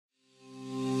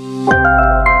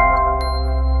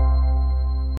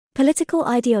Political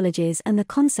ideologies and the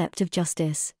concept of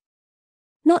justice.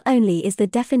 Not only is the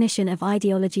definition of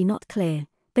ideology not clear,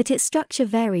 but its structure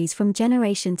varies from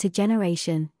generation to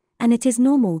generation, and it is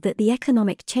normal that the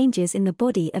economic changes in the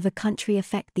body of a country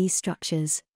affect these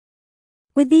structures.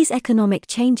 With these economic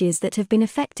changes that have been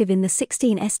effective in the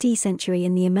 16th century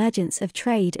and the emergence of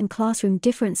trade and classroom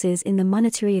differences in the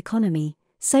monetary economy,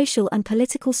 social and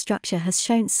political structure has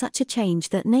shown such a change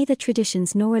that neither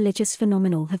traditions nor religious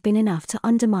phenomena have been enough to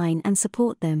undermine and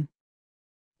support them.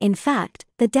 In fact,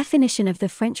 the definition of the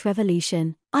French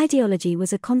Revolution, ideology,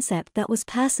 was a concept that was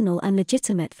personal and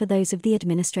legitimate for those of the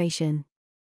administration.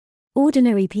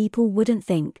 Ordinary people wouldn't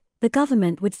think, the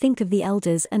government would think of the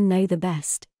elders and know the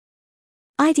best.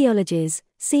 Ideologies,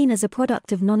 seen as a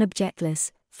product of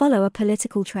non-objectless, follow a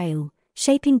political trail,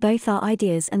 shaping both our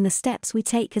ideas and the steps we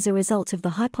take as a result of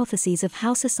the hypotheses of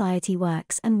how society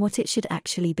works and what it should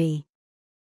actually be.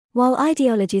 While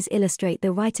ideologies illustrate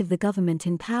the right of the government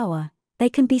in power, they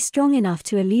can be strong enough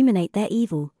to illuminate their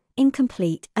evil,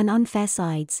 incomplete, and unfair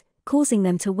sides, causing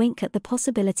them to wink at the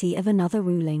possibility of another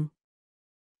ruling.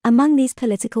 Among these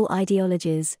political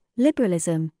ideologies,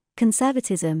 liberalism,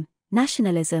 conservatism,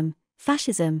 nationalism,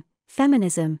 fascism,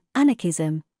 feminism,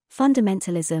 anarchism,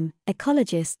 fundamentalism,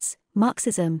 ecologists,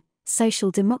 Marxism,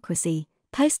 social democracy,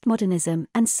 postmodernism,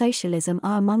 and socialism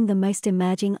are among the most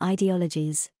emerging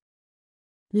ideologies.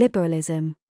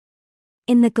 Liberalism.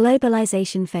 In the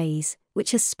globalization phase,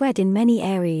 which has spread in many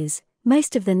areas,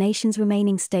 most of the nation's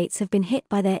remaining states have been hit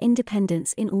by their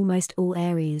independence in almost all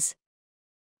areas.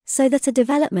 So that a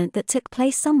development that took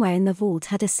place somewhere in the vault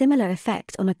had a similar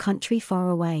effect on a country far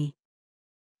away.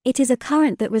 It is a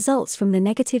current that results from the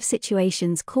negative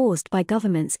situations caused by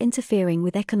governments interfering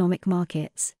with economic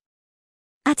markets.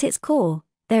 At its core,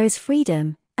 there is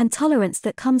freedom and tolerance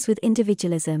that comes with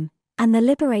individualism, and the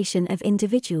liberation of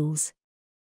individuals.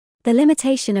 The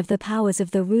limitation of the powers of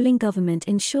the ruling government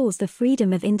ensures the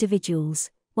freedom of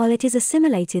individuals, while it is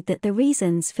assimilated that the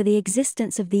reasons for the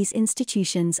existence of these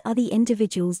institutions are the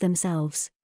individuals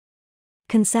themselves.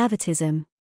 Conservatism.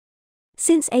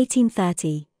 Since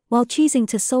 1830, while choosing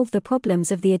to solve the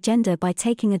problems of the agenda by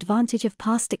taking advantage of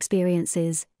past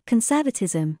experiences,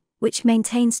 conservatism, which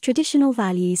maintains traditional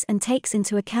values and takes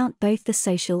into account both the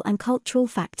social and cultural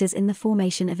factors in the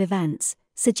formation of events,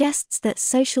 suggests that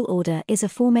social order is a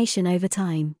formation over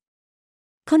time.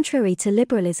 Contrary to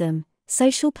liberalism,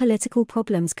 social political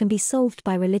problems can be solved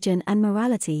by religion and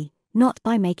morality, not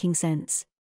by making sense.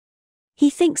 He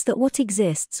thinks that what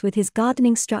exists with his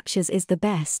gardening structures is the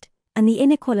best, and the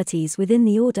inequalities within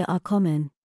the order are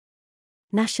common.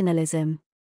 Nationalism.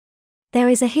 There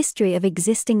is a history of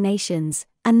existing nations,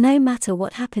 and no matter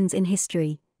what happens in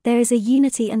history, there is a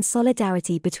unity and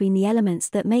solidarity between the elements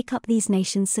that make up these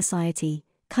nations' society,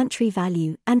 country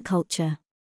value, and culture.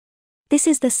 This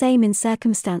is the same in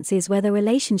circumstances where the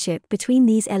relationship between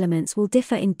these elements will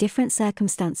differ in different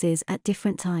circumstances at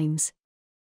different times.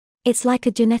 It's like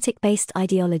a genetic-based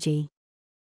ideology.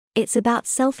 It's about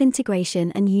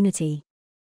self-integration and unity.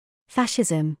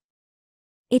 Fascism.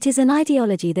 It is an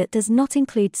ideology that does not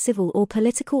include civil or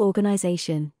political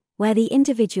organization, where the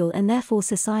individual and therefore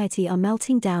society are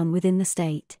melting down within the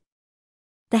state.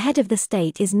 The head of the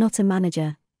state is not a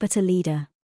manager, but a leader.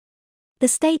 The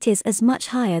state is as much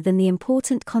higher than the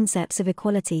important concepts of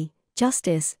equality,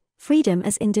 justice, freedom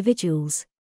as individuals.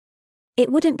 It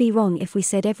wouldn't be wrong if we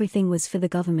said everything was for the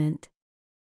government,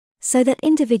 so that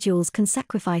individuals can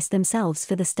sacrifice themselves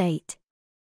for the state.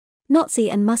 Nazi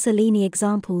and Mussolini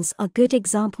examples are good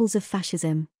examples of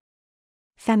fascism.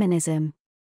 Feminism.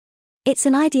 It's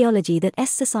an ideology that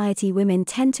as society women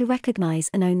tend to recognize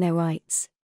and own their rights.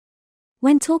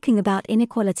 When talking about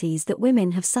inequalities that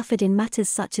women have suffered in matters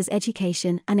such as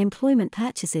education and employment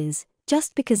purchases,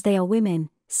 just because they are women,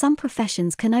 some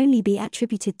professions can only be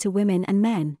attributed to women and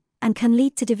men, and can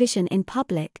lead to division in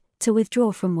public, to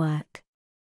withdraw from work.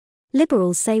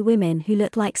 Liberals say women who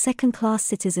look like second-class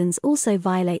citizens also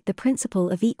violate the principle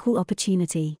of equal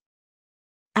opportunity.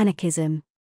 Anarchism.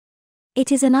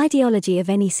 It is an ideology of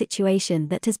any situation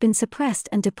that has been suppressed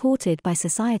and deported by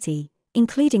society,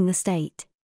 including the state.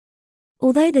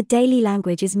 Although the daily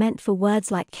language is meant for words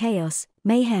like chaos,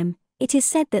 mayhem, it is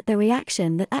said that the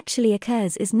reaction that actually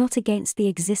occurs is not against the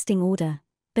existing order,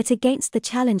 but against the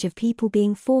challenge of people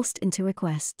being forced into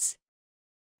requests.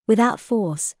 Without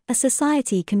force, a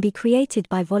society can be created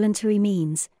by voluntary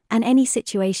means, and any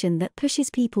situation that pushes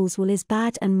people's will is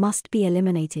bad and must be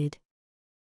eliminated.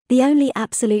 The only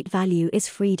absolute value is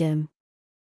freedom.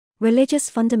 Religious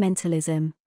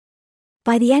fundamentalism.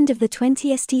 By the end of the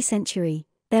 20th century,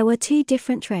 there were two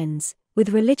different trends, with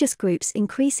religious groups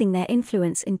increasing their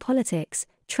influence in politics,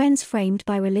 trends framed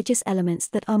by religious elements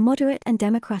that are moderate and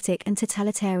democratic and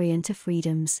totalitarian to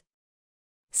freedoms.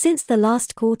 Since the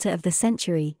last quarter of the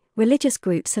century, religious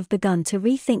groups have begun to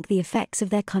rethink the effects of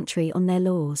their country on their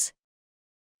laws.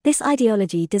 This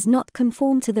ideology does not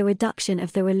conform to the reduction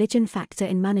of the religion factor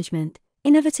in management,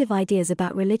 innovative ideas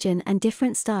about religion and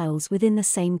different styles within the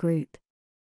same group.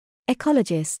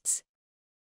 Ecologists.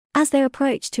 As their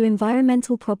approach to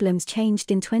environmental problems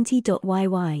changed in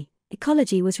 20YY,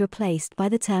 ecology was replaced by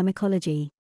the term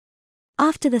ecology.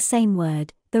 After the same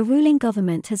word, the ruling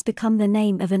government has become the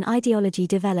name of an ideology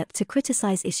developed to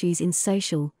criticize issues in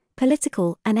social,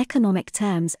 political, and economic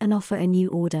terms and offer a new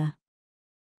order.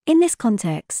 In this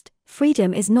context,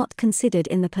 freedom is not considered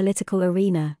in the political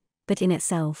arena, but in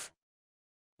itself.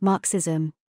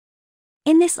 Marxism.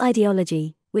 In this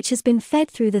ideology, which has been fed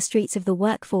through the streets of the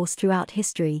workforce throughout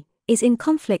history, is in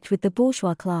conflict with the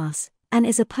bourgeois class, and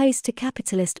is opposed to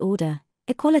capitalist order,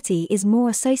 equality is more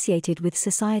associated with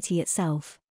society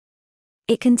itself.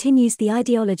 It continues the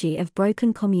ideology of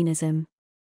broken communism.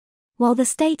 While the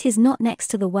state is not next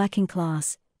to the working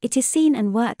class, it is seen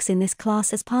and works in this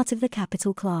class as part of the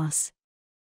capital class.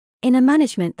 In a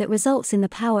management that results in the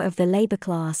power of the labor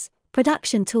class,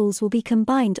 production tools will be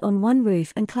combined on one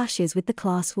roof and clashes with the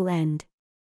class will end.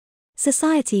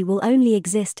 Society will only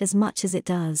exist as much as it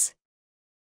does.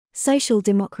 Social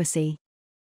democracy.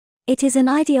 It is an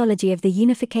ideology of the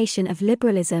unification of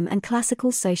liberalism and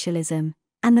classical socialism,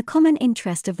 and the common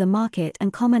interest of the market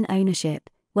and common ownership,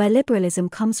 where liberalism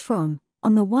comes from,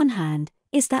 on the one hand,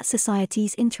 is that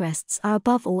society's interests are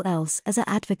above all else as an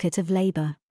advocate of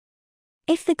labor.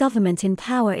 If the government in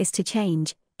power is to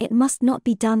change, it must not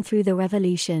be done through the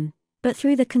revolution, but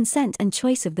through the consent and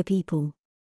choice of the people.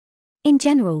 In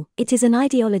general, it is an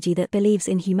ideology that believes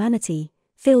in humanity,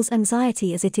 feels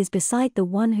anxiety as it is beside the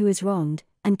one who is wronged,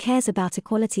 and cares about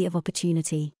equality of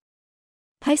opportunity.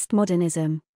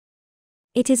 Postmodernism.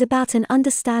 It is about an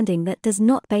understanding that does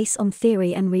not base on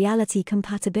theory and reality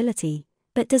compatibility,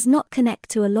 but does not connect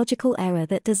to a logical error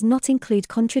that does not include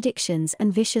contradictions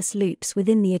and vicious loops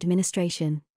within the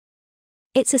administration.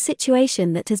 It's a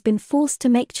situation that has been forced to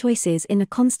make choices in a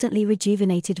constantly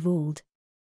rejuvenated world.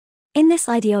 In this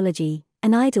ideology,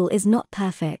 an ideal is not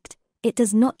perfect, it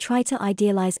does not try to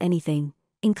idealize anything,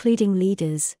 including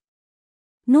leaders.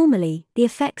 Normally, the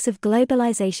effects of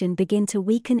globalization begin to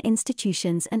weaken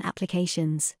institutions and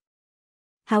applications.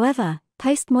 However,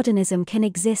 postmodernism can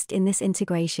exist in this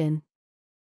integration.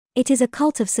 It is a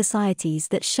cult of societies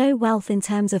that show wealth in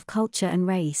terms of culture and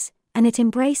race, and it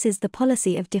embraces the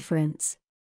policy of difference.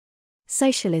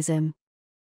 Socialism.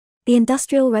 The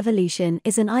Industrial Revolution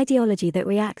is an ideology that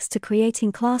reacts to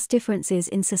creating class differences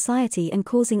in society and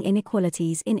causing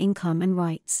inequalities in income and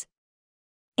rights.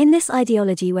 In this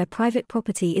ideology where private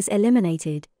property is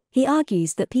eliminated, he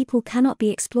argues that people cannot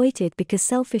be exploited because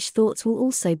selfish thoughts will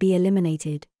also be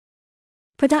eliminated.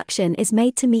 Production is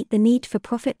made to meet the need for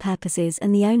profit purposes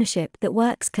and the ownership that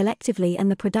works collectively and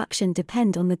the production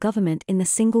depend on the government in the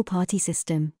single-party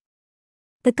system.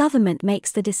 The government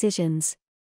makes the decisions.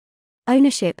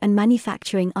 Ownership and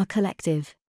manufacturing are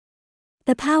collective.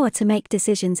 The power to make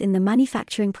decisions in the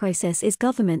manufacturing process is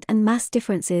government and mass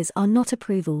differences are not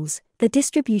approvals. The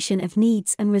distribution of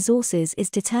needs and resources is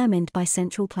determined by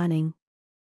central planning.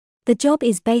 The job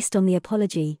is based on the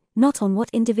apology, not on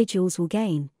what individuals will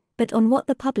gain, but on what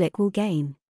the public will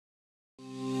gain.